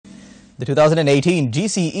The 2018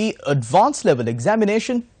 GCE Advanced Level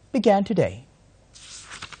Examination began today.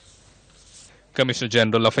 Commissioner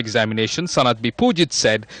General of Examination Sanat B. Pujit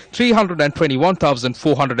said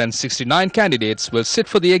 321,469 candidates will sit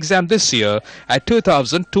for the exam this year at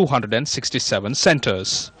 2,267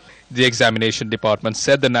 centres. The examination department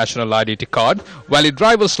said the national identity card, valid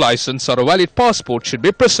driver's license or a valid passport should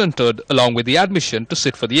be presented along with the admission to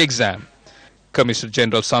sit for the exam. Commissioner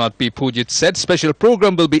General Sanat B. Pujit said special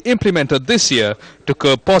program will be implemented this year to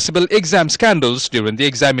curb possible exam scandals during the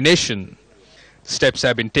examination. Steps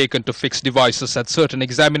have been taken to fix devices at certain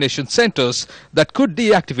examination centres that could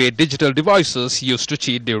deactivate digital devices used to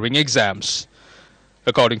cheat during exams.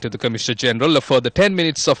 According to the Commissioner General, a further 10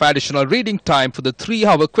 minutes of additional reading time for the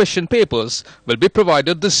 3-hour question papers will be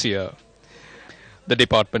provided this year. The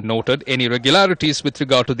department noted any irregularities with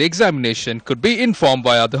regard to the examination could be informed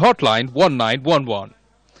via the hotline 1911.